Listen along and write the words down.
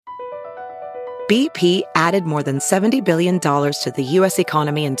BP added more than $70 billion to the U.S.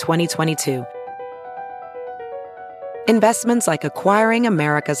 economy in 2022. Investments like acquiring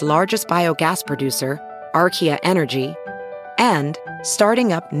America's largest biogas producer, Archaea Energy, and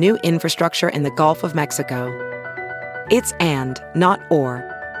starting up new infrastructure in the Gulf of Mexico. It's and, not or.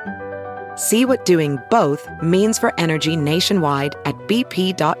 See what doing both means for energy nationwide at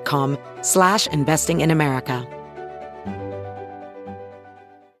bp.com/investing in America.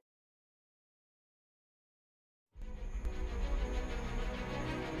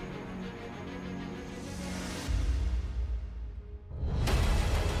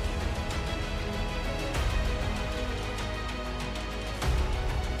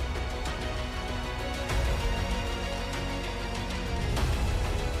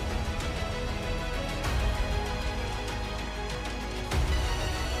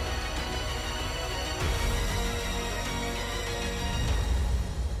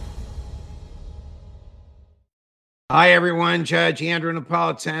 Hi, everyone. Judge Andrew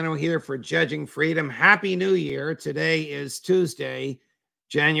Napolitano here for Judging Freedom. Happy New Year. Today is Tuesday,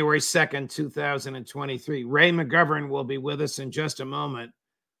 January 2nd, 2023. Ray McGovern will be with us in just a moment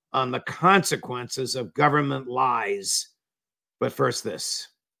on the consequences of government lies. But first, this.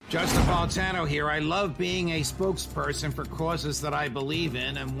 Judge Napolitano here. I love being a spokesperson for causes that I believe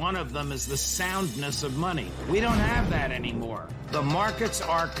in, and one of them is the soundness of money. We don't have that anymore. The markets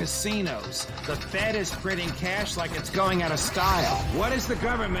are casinos. The Fed is printing cash like it's going out of style. What is the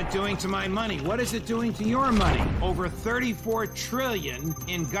government doing to my money? What is it doing to your money? Over $34 trillion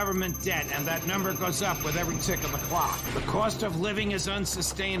in government debt, and that number goes up with every tick of the clock. The cost of living is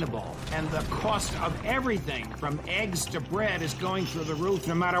unsustainable, and the cost of everything from eggs to bread is going through the roof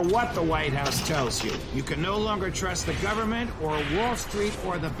no matter what the White House tells you. You can no longer trust the government or Wall Street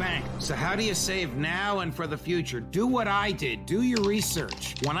or the bank. So how do you save now and for the future? Do what I did. Do your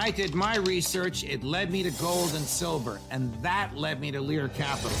research. When I did my research, it led me to gold and silver, and that led me to Lear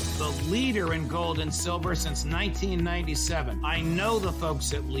Capital, the leader in gold and silver since 1997. I know the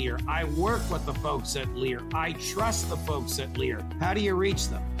folks at Lear. I work with the folks at Lear. I trust the folks at Lear. How do you reach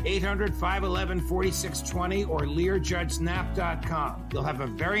them? 800-511-4620 or LearJudgeSnap.com. You'll have a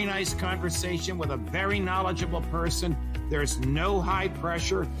very nice conversation with a very knowledgeable person. There's no high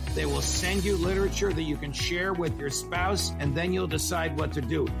pressure. They will send you literature that you can share with your spouse, and then you'll decide what to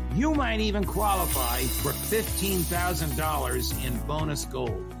do. You might even qualify for $15,000 in bonus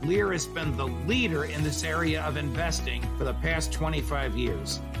gold. Lear has been the leader in this area of investing for the past 25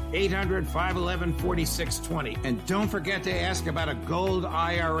 years. 800-511-4620. And don't forget to ask about a gold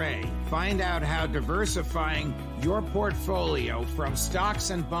IRA. Find out how diversifying your portfolio from stocks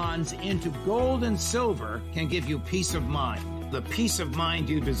and bonds into gold and silver can give you peace of mind. The peace of mind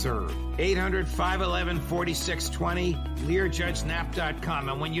you deserve. 800-511-4620, LearJudgeSnap.com.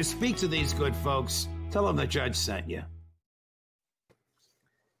 And when you speak to these good folks, tell them the judge sent you.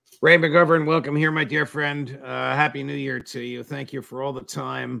 Ray McGovern, welcome here, my dear friend. Happy New Year to you. Thank you for all the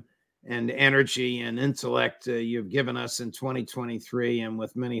time and energy and intellect you've given us in 2023, and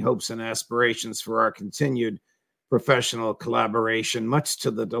with many hopes and aspirations for our continued professional collaboration, much to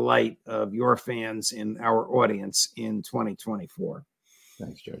the delight of your fans and our audience in 2024.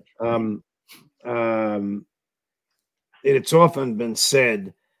 Thanks, Judge. It's often been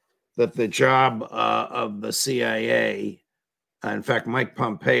said that the job of the CIA, in fact, Mike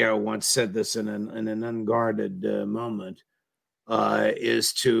Pompeo once said this in an unguarded moment,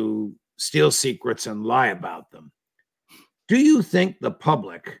 is to steal secrets and lie about them. Do you think the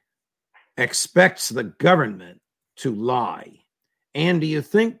public expects the government to lie? And do you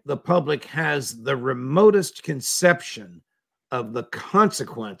think the public has the remotest conception of the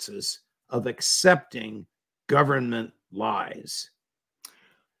consequences of accepting government lies?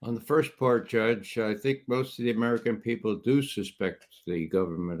 On the first part, Judge, I think most of the American people do suspect the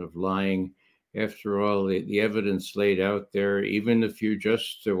government of lying. After all, the evidence laid out there, even if you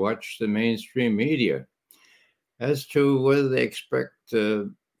just watch the mainstream media. As to whether they expect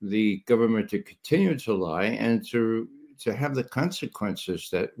the government to continue to lie and to have the consequences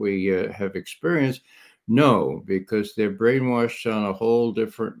that we have experienced, no, because they're brainwashed on a whole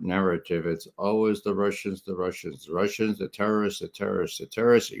different narrative. It's always the Russians, the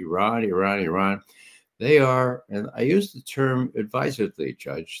terrorists, Iran. They are, and I use the term advisedly,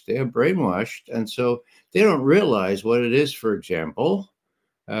 Judge, they are brainwashed. And so they don't realize what it is. For example,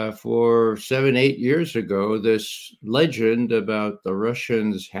 for 7-8 years ago, this legend about the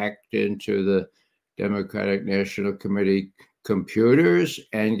Russians hacked into the Democratic National Committee computers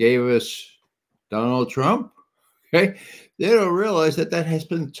and gave us Donald Trump. Okay, they don't realize that has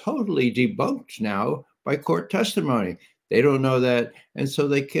been totally debunked now by court testimony. They don't know that, and so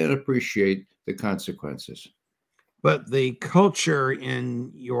they can't appreciate the consequences. But the culture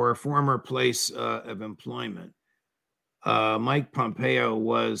in your former place of employment, Mike Pompeo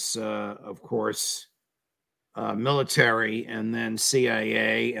was, of course, military, and then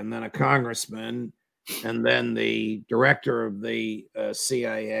CIA, and then a congressman, and then the director of the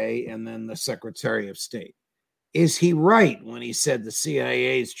CIA, and then the Secretary of State. Is he right when he said the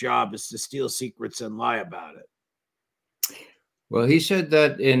CIA's job is to steal secrets and lie about it? Well, he said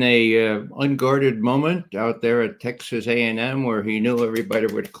that in a unguarded moment out there at Texas A&M, where he knew everybody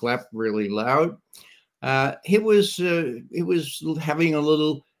would clap really loud. He was having a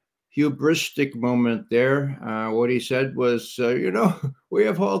little hubristic moment there. What he said was, we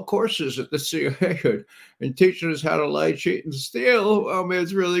have whole courses at the CIA and teaching us how to lie, cheat, and steal. Oh, man,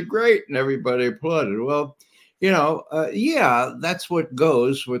 it's really great. And everybody applauded. Well, yeah, that's what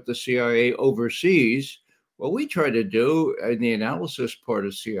goes with the CIA overseas. What we try to do in the analysis part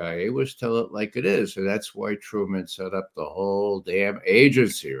of CIA was tell it like it is. And that's why Truman set up the whole damn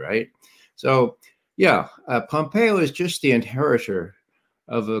agency, right? So, yeah, Pompeo is just the inheritor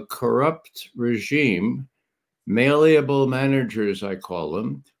of a corrupt regime, malleable managers, I call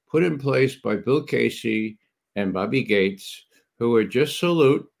them, put in place by Bill Casey and Bobby Gates, who would just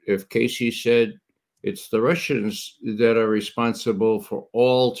salute if Casey said, it's the Russians that are responsible for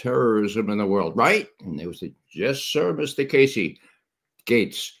all terrorism in the world, right? And they would say, yes, sir, Mr. Casey.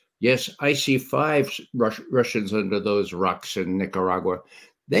 Gates, yes, I see 5 Russians under those rocks in Nicaragua.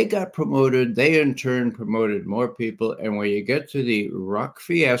 They got promoted. They, in turn, promoted more people. And when you get to the Iraq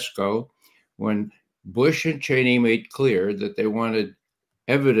fiasco, when Bush and Cheney made clear that they wanted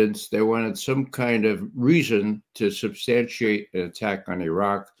evidence, they wanted some kind of reason to substantiate an attack on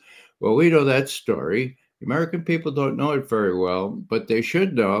Iraq. Well, we know that story. American people don't know it very well, but they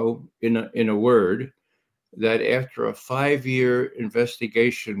should know, in a word, that after a 5-year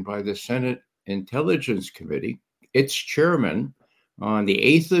investigation by the Senate Intelligence Committee, its chairman, on the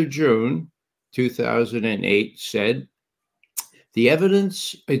 8th of June, 2008, said, the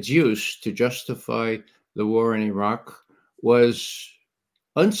evidence adduced to justify the war in Iraq was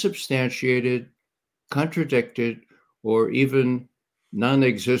unsubstantiated, contradicted, or even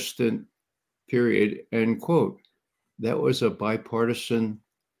non-existent, period, end quote. That was a bipartisan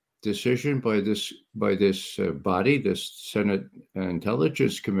decision by this body, this Senate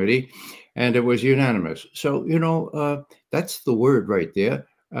Intelligence Committee, and it was unanimous. So, that's the word right there.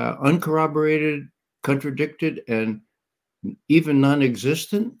 Uncorroborated, contradicted, and even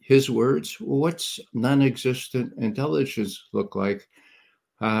non-existent, his words. What's non-existent intelligence look like?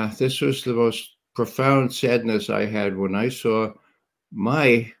 This was the most profound sadness I had when I saw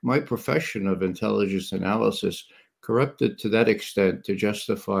my profession of intelligence analysis corrupted to that extent to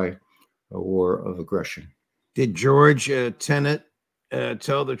justify a war of aggression. Did George Tenet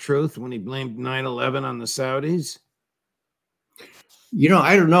tell the truth when he blamed 9/11 on the Saudis?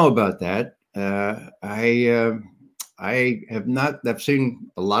 I don't know about that. I have not. I've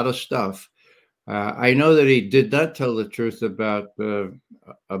seen a lot of stuff. I know that he did not tell the truth about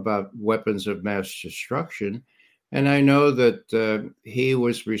weapons of mass destruction, and I know that he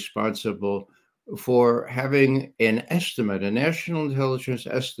was responsible for having an estimate, a national intelligence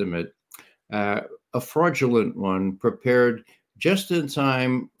estimate, a fraudulent one, prepared just in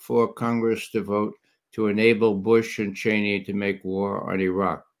time for Congress to vote to enable Bush and Cheney to make war on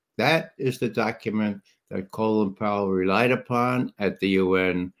Iraq. That is the document that Colin Powell relied upon at the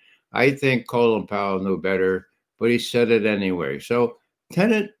UN. I think Colin Powell knew better, but he said it anyway. So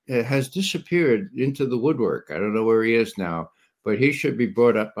Tenet has disappeared into the woodwork. I don't know where he is now, but he should be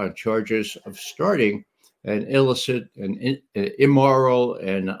brought up on charges of starting an illicit and immoral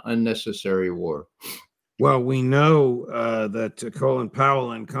and unnecessary war. Well, we know that Colin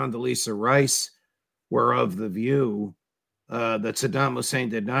Powell and Condoleezza Rice were of the view that Saddam Hussein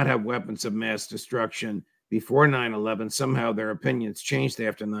did not have weapons of mass destruction before 9/11. Somehow their opinions changed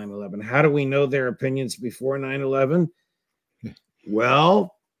after 9/11. How do we know their opinions before 9/11?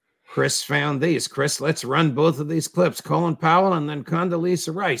 Well, Chris found these. Chris, let's run both of these clips. Colin Powell and then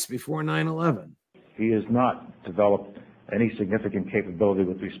Condoleezza Rice before 9/11. He has not developed any significant capability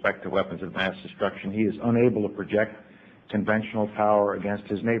with respect to weapons of mass destruction. He is unable to project conventional power against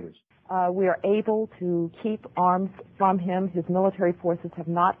his neighbors. We are able to keep arms from him. His military forces have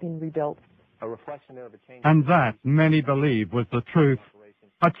not been rebuilt. And that, many believe, was the truth,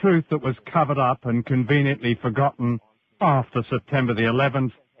 a truth that was covered up and conveniently forgotten after September the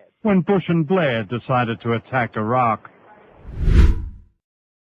 11th, when Bush and Blair decided to attack Iraq.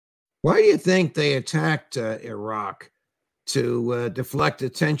 Why do you think they attacked Iraq? To deflect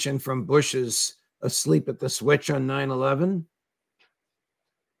attention from Bush's asleep at the switch on 9/11?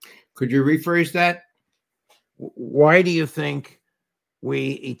 Could you rephrase that? Why do you think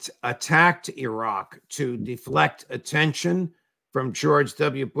we attacked Iraq? To deflect attention from George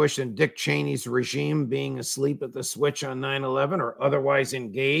W. Bush and Dick Cheney's regime being asleep at the switch on 9/11, or otherwise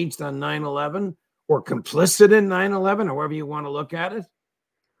engaged on 9/11, or complicit in 9/11, however you want to look at it?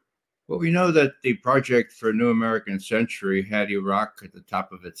 Well, we know that the Project for a New American Century had Iraq at the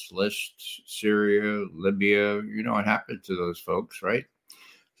top of its list, Syria, Libya. You know what happened to those folks, right?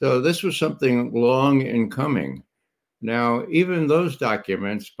 So this was something long in coming. Now, even those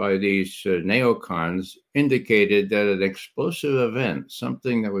documents by these neocons indicated that an explosive event,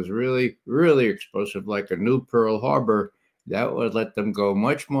 something that was really, really explosive, like a new Pearl Harbor, that would let them go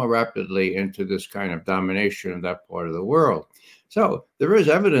much more rapidly into this kind of domination of that part of the world. So there is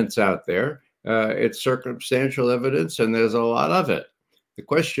evidence out there. It's circumstantial evidence, and there's a lot of it. The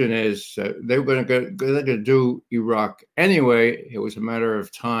question is, they were going to do Iraq anyway. It was a matter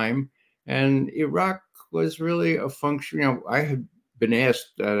of time. And Iraq was really a function. You know, I had been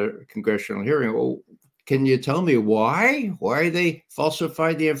asked at a congressional hearing, well, can you tell me why they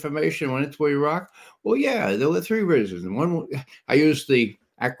falsified the information when into Iraq? Well, yeah, there were three reasons. One, I used the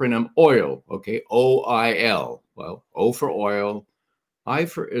acronym OIL, okay, OIL. Well, O for oil, I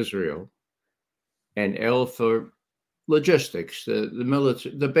for Israel, and L for logistics, the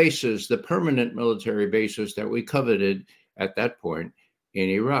military, the bases, the permanent military bases that we coveted at that point in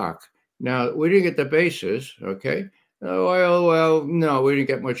Iraq. Now, we didn't get the bases, okay? Oil, well, no, we didn't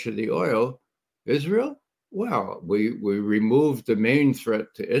get much of the oil. Israel? Well, we removed the main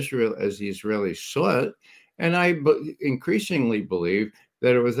threat to Israel as the Israelis saw it. And I increasingly believe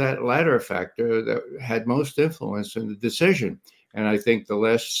that it was that latter factor that had most influence in the decision. And I think the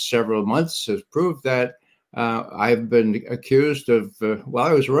last several months has proved that. I've been accused of,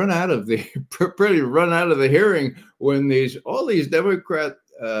 I was run out of the hearing when all these Democrat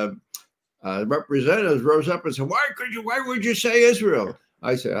representatives rose up and said, why would you say Israel?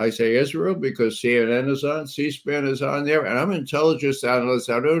 I say Israel because CNN is on, C-SPAN is on there, and I'm an intelligence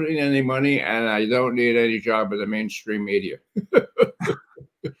analyst. I don't need any money, and I don't need any job in the mainstream media.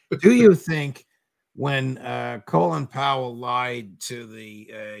 Do you think when Colin Powell lied to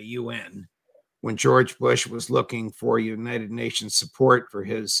the UN, when George Bush was looking for United Nations support for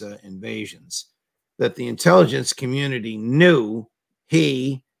his invasions, that the intelligence community knew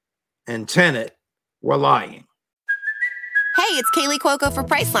he and Tenet were lying? Hey, it's Kaylee Cuoco for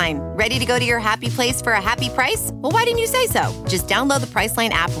Priceline. Ready to go to your happy place for a happy price? Well, why didn't you say so? Just download the Priceline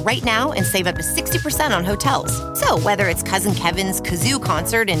app right now and save up to 60% on hotels. So whether it's Cousin Kevin's Kazoo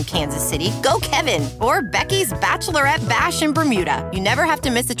Concert in Kansas City, go Kevin, or Becky's Bachelorette Bash in Bermuda, you never have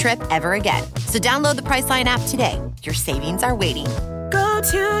to miss a trip ever again. So download the Priceline app today. Your savings are waiting. Go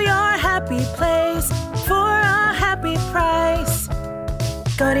to your happy place for a happy price.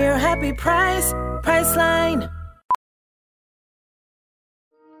 Go to your happy price, Priceline.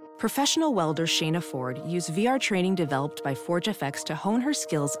 Professional welder Shayna Ford used VR training developed by ForgeFX to hone her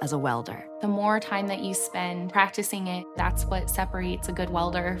skills as a welder. The more time that you spend practicing it, that's what separates a good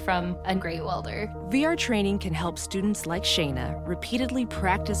welder from a great welder. VR training can help students like Shayna repeatedly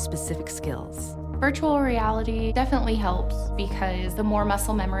practice specific skills. Virtual reality definitely helps because the more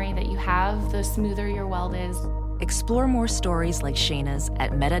muscle memory that you have, the smoother your weld is. Explore more stories like Shayna's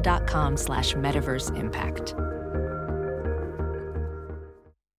at meta.com/metaverseimpact.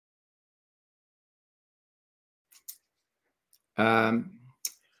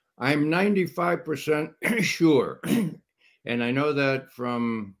 I'm 95% sure, and I know that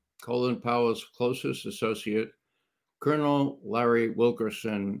from Colin Powell's closest associate, Colonel Larry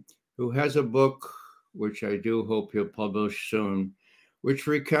Wilkerson, who has a book, which I do hope he'll publish soon, which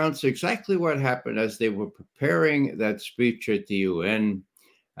recounts exactly what happened as they were preparing that speech at the UN.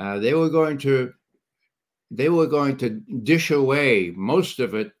 They were going to dish away most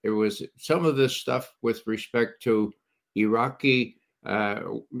of it. It was some of this stuff with respect to Iraqi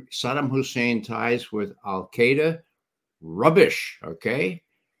Saddam Hussein ties with Al-Qaeda, rubbish, okay?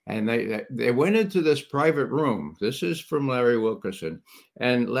 And they went into this private room. This is from Larry Wilkerson.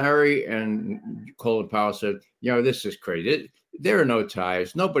 And Larry and Colin Powell said, this is crazy. There are no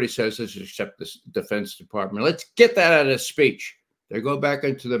ties. Nobody says this except the Defense Department. Let's get that out of speech. They go back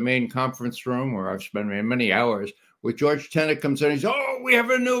into the main conference room where I've spent many hours with George Tenet comes in. He says, we have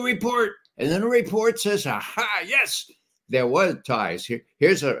a new report. And then the report says, aha, yes, there was ties.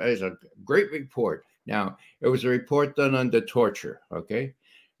 Here's a great report. Now, it was a report done under torture, okay?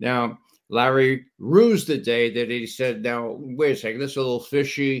 Now, Larry rused the day that he said, now, wait a second, this is a little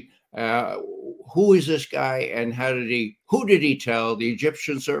fishy. Who is this guy, and who did he tell? The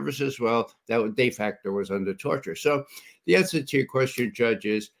Egyptian services? Well, that de facto was under torture. So the answer to your question, Judge,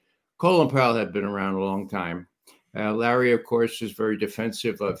 is Colin Powell had been around a long time. Larry, of course, is very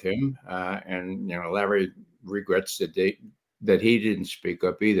defensive of him, and Larry regrets that he didn't speak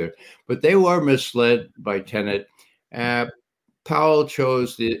up either. But they were misled by Tenet. Powell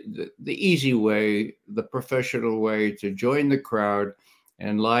chose the easy way, the professional way, to join the crowd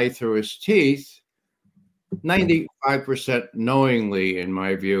and lie through his teeth, 95% knowingly, in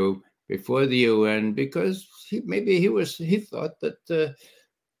my view, before the UN, because he thought that.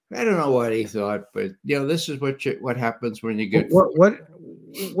 I don't know what he thought, but this is what happens when you get.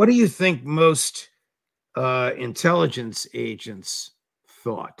 What do you think most intelligence agents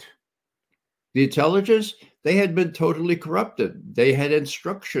thought? The intelligence, they had been totally corrupted. They had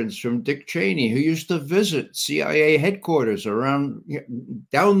instructions from Dick Cheney, who used to visit CIA headquarters down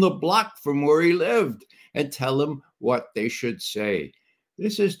the block from where he lived, and tell them what they should say.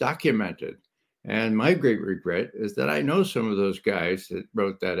 This is documented. And my great regret is that I know some of those guys that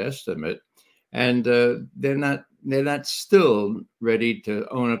wrote that estimate, and they're not still ready to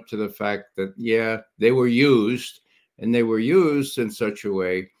own up to the fact that, they were used, and they were used in such a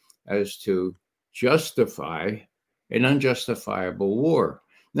way as to justify an unjustifiable war.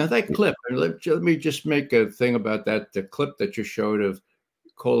 Now, that clip, and let me just make a thing about that, the clip that you showed of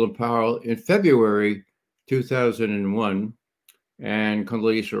Colin Powell in February 2001 and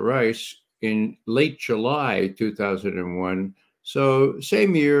Condoleezza Rice in late July 2001. So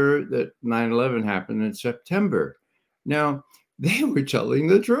same year that 9/11 happened in September. Now, they were telling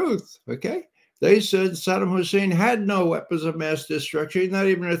the truth, okay? They said Saddam Hussein had no weapons of mass destruction, not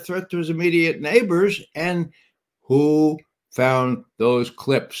even a threat to his immediate neighbors. And who found those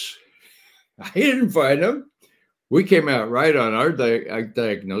clips? I didn't find them. We came out right on our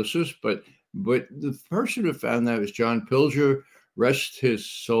diagnosis, but the person who found that was John Pilger. Rest his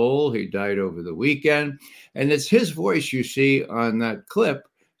soul. He died over the weekend. And it's his voice you see on that clip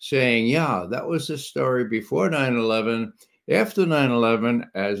saying, that was the story before 9/11. After 9/11,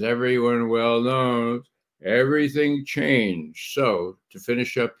 as everyone well knows, everything changed. So to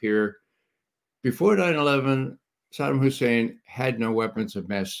finish up here, before 9/11, Saddam Hussein had no weapons of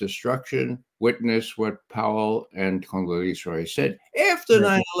mass destruction. Witness what Powell and Condoleezza Rice said. After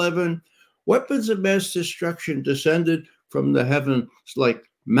 9/11, weapons of mass destruction descended from the heavens like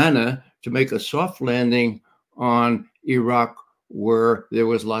manna to make a soft landing on Iraq, where there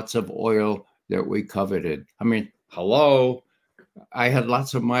was lots of oil that we coveted. I mean, hello. I had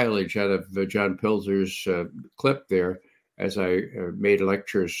lots of mileage out of John Pilger's clip there as I made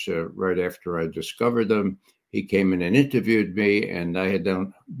lectures right after I discovered them. He came in and interviewed me, and I had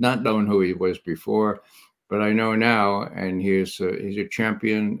not known who he was before, but I know now, and he's a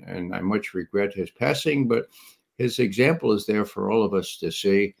champion, and I much regret his passing, but his example is there for all of us to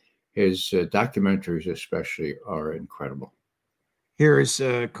see. His documentaries especially are incredible. Here is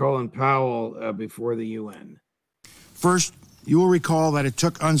Colin Powell before the UN. First, you will recall that it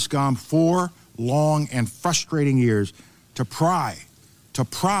took UNSCOM 4 long and frustrating years to pry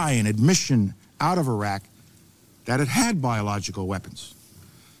an admission out of Iraq that it had biological weapons.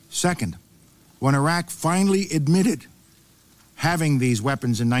 Second, when Iraq finally admitted having these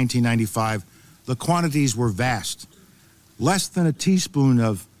weapons in 1995, the quantities were vast. Less than a teaspoon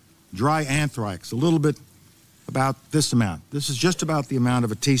of dry anthrax, a little bit about this amount. This is just about the amount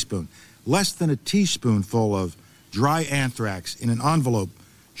of a teaspoon. Less than a teaspoonful of dry anthrax in an envelope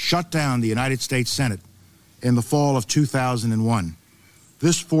shut down the United States Senate in the fall of 2001.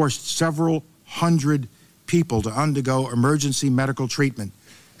 This forced several hundred people to undergo emergency medical treatment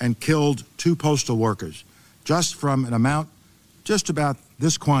and killed 2 postal workers, just from an amount just about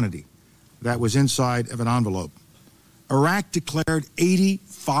this quantity that was inside of an envelope. Iraq declared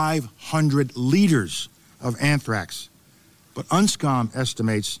 8,500 liters of anthrax, but UNSCOM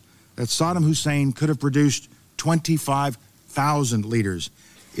estimates that Saddam Hussein could have produced 25,000 liters.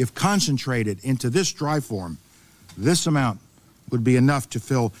 If concentrated into this dry form, this amount would be enough to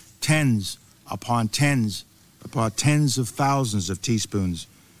fill tens upon tens of thousands of teaspoons.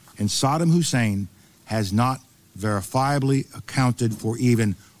 And Saddam Hussein has not verifiably accounted for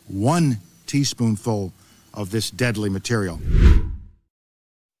even 1 teaspoonful of this deadly material.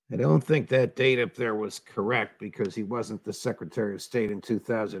 I don't think that date up there was correct because he wasn't the Secretary of State in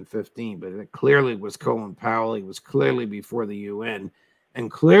 2015, but it clearly was Colin Powell. He was clearly before the UN,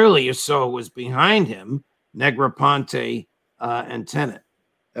 and clearly you saw was behind him, Negroponte and Tenet,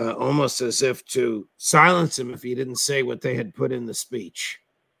 almost as if to silence him if he didn't say what they had put in the speech.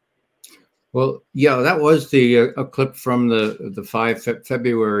 Well, yeah, that was the a clip from the 5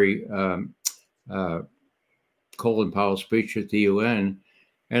 February Colin Powell speech at the UN,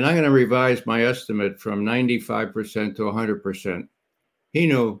 and I'm going to revise my estimate from 95% to 100%. He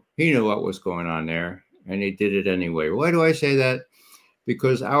knew what was going on there, and he did it anyway. Why do I say that?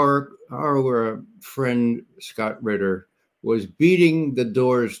 Because our friend Scott Ritter was beating the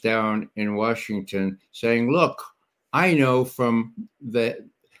doors down in Washington, saying, "Look, I know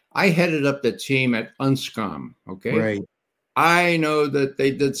I headed up the team at UNSCOM, okay? Right. I know that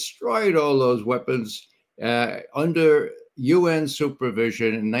they destroyed all those weapons under UN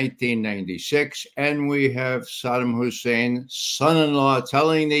supervision in 1996, and we have Saddam Hussein's son-in-law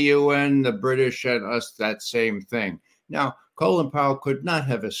telling the UN, the British, and us that same thing." Now, Colin Powell could not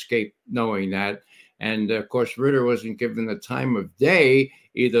have escaped knowing that. And of course, Ritter wasn't given the time of day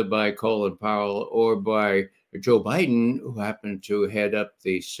either by Colin Powell or by Joe Biden, who happened to head up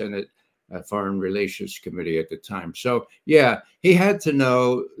the Senate Foreign Relations Committee at the time. So, yeah, he had to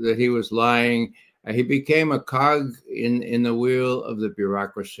know that he was lying. He became a cog in the wheel of the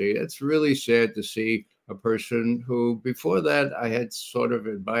bureaucracy. It's really sad to see a person who, before that, I had sort of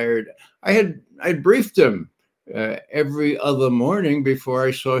admired. I briefed him every other morning before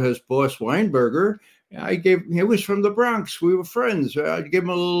I saw his boss Weinberger. He was from the Bronx. We were friends. I'd give him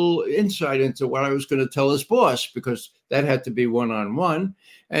a little insight into what I was going to tell his boss, because that had to be one-on-one.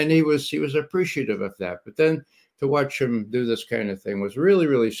 And he was appreciative of that. But then to watch him do this kind of thing was really,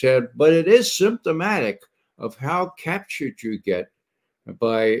 really sad. But it is symptomatic of how captured you get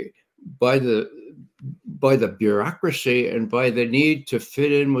by the bureaucracy and by the need to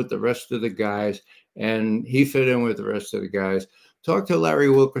fit in with the rest of the guys. And he fit in with the rest of the guys. Talk to Larry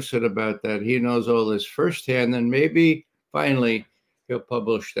Wilkerson about that. He knows all this firsthand, and maybe finally he'll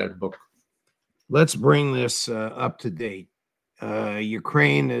publish that book. Let's bring this up to date. The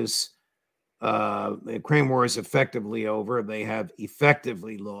Ukraine war is effectively over. They have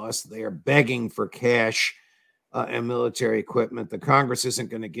effectively lost. They are begging for cash and military equipment. The Congress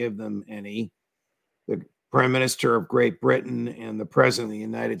isn't going to give them any. The Prime Minister of Great Britain and the President of the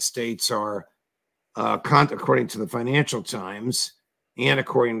United States are, according to the Financial Times and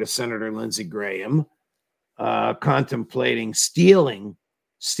according to Senator Lindsey Graham, contemplating stealing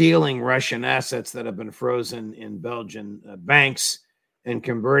Russian assets that have been frozen in Belgian banks and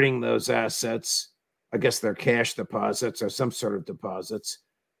converting those assets, I guess they're cash deposits or some sort of deposits,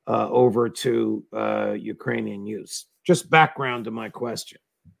 over to Ukrainian use. Just background to my question.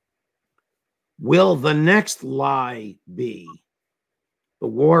 Will the next lie be the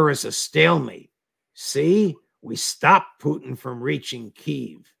war is a stalemate? See, we stopped Putin from reaching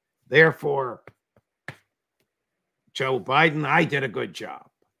Kyiv. Therefore, Joe Biden, I did a good job.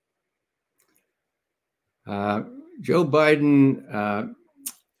 Joe Biden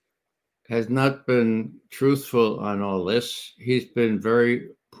has not been truthful on all this. He's been very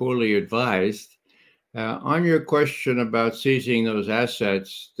poorly advised. On your question about seizing those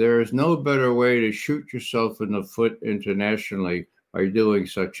assets, there is no better way to shoot yourself in the foot internationally by doing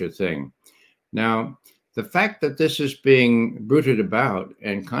such a thing. Now, the fact that this is being bruited about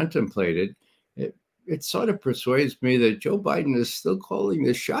and contemplated, it sort of persuades me that Joe Biden is still calling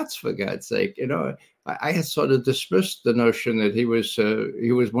the shots, for God's sake. You know, I had sort of dismissed the notion that he was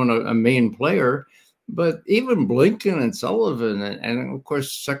a main player, but even Blinken and Sullivan and of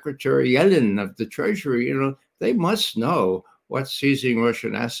course Secretary Yellen of the Treasury, you know, they must know what seizing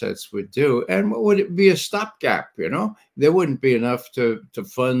Russian assets would do, and what would it be a stopgap? You know, there wouldn't be enough to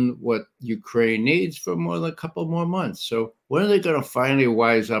fund what Ukraine needs for more than a couple more months. So when are they going to finally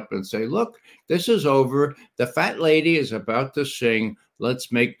wise up and say, look, this is over. The fat lady is about to sing.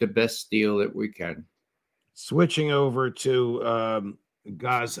 Let's make the best deal that we can. Switching over to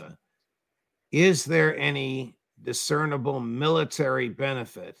Gaza, is there any discernible military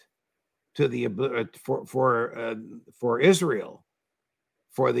benefit to the for Israel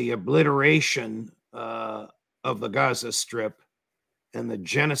for the obliteration of the Gaza Strip and the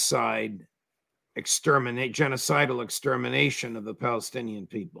genocidal extermination of the Palestinian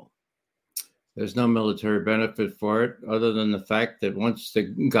people? There's no military benefit for it, other than the fact that once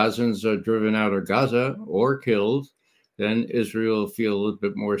the Gazans are driven out of Gaza or killed, then Israel will feel a little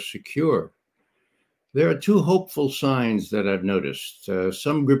bit more secure. There are two hopeful signs that I've noticed.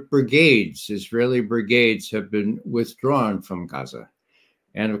 Some brigades, Israeli brigades, have been withdrawn from Gaza.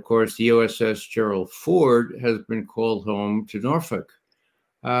 And of course, the USS Gerald Ford has been called home to Norfolk.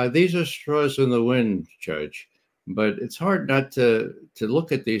 These are straws in the wind, Judge. But it's hard not to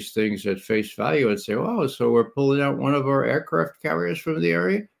look at these things at face value and say, oh, so we're pulling out one of our aircraft carriers from the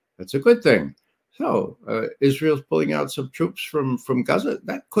area? That's a good thing. So Israel's pulling out some troops from Gaza.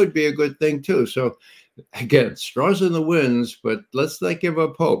 That could be a good thing too. So again, straws in the winds, but let's not give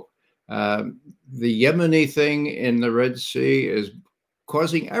up hope. The Yemeni thing in the Red Sea is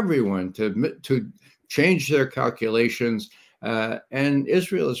causing everyone to change their calculations, and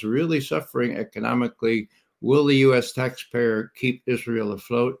Israel is really suffering economically. Will the U.S. taxpayer keep Israel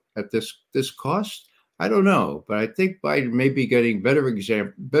afloat at this cost? I don't know, but I think Biden may be getting better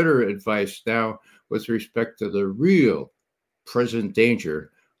advice now with respect to the real present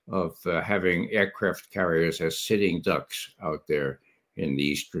danger of having aircraft carriers as sitting ducks out there in the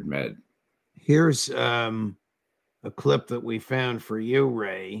Eastern Med. Here's a clip that we found for you,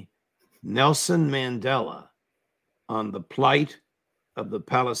 Ray. Nelson Mandela on the plight of the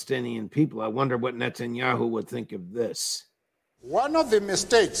Palestinian people. I wonder what Netanyahu would think of this. One of the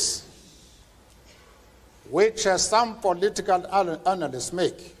mistakes which some political analysts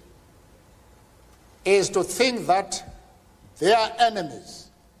make is to think that their enemies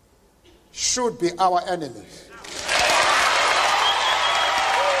should be our enemies.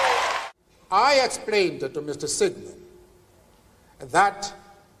 I explained to Mr. Sigmund that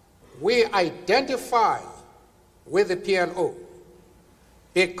we identify with the PLO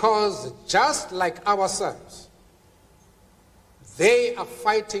because just like ourselves, they are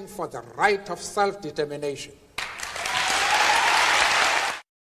fighting for the right of self-determination.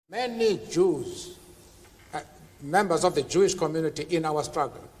 Many Jews, members of the Jewish community in our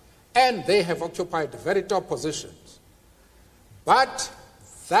struggle, and they have occupied very top positions. But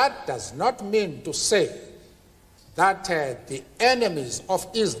that does not mean to say that the enemies of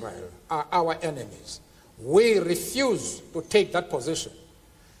Israel are our enemies. We refuse to take that position.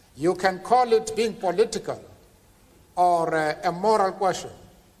 You can call it being political or a moral question,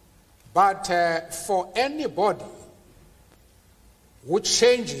 but for anybody who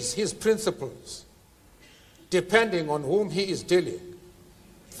changes his principles depending on whom he is dealing,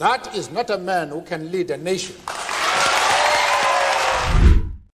 that is not a man who can lead a nation.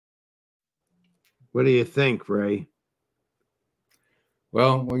 What do you think, Ray?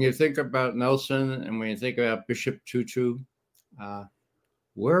 Well, when you think about Nelson and when you think about Bishop Tutu,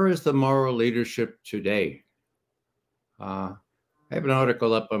 where is the moral leadership today? I have an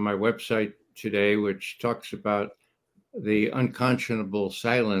article up on my website today which talks about the unconscionable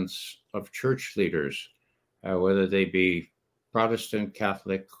silence of church leaders, whether they be Protestant,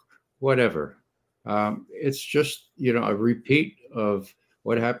 Catholic, whatever. It's just, a repeat of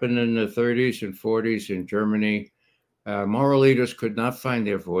what happened in the 30s and 40s in Germany. Moral leaders could not find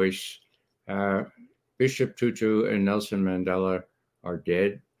their voice. Bishop Tutu and Nelson Mandela are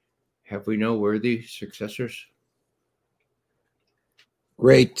dead. Have we no worthy successors?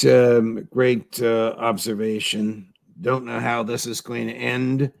 Great observation. Don't know how this is going to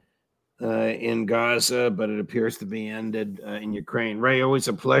end in Gaza, but it appears to be ended in Ukraine. Ray, always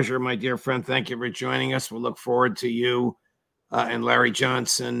a pleasure, my dear friend. Thank you for joining us. We'll look forward to you and Larry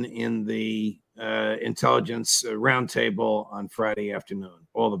Johnson in the Intelligence Roundtable on Friday afternoon.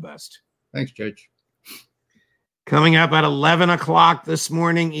 All the best. Thanks, Judge. Coming up at 11 o'clock this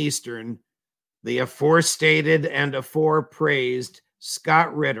morning Eastern, the aforestated and aforepraised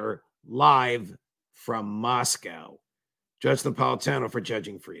Scott Ritter live from Moscow. Judge Napolitano for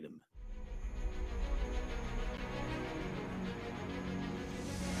Judging Freedom.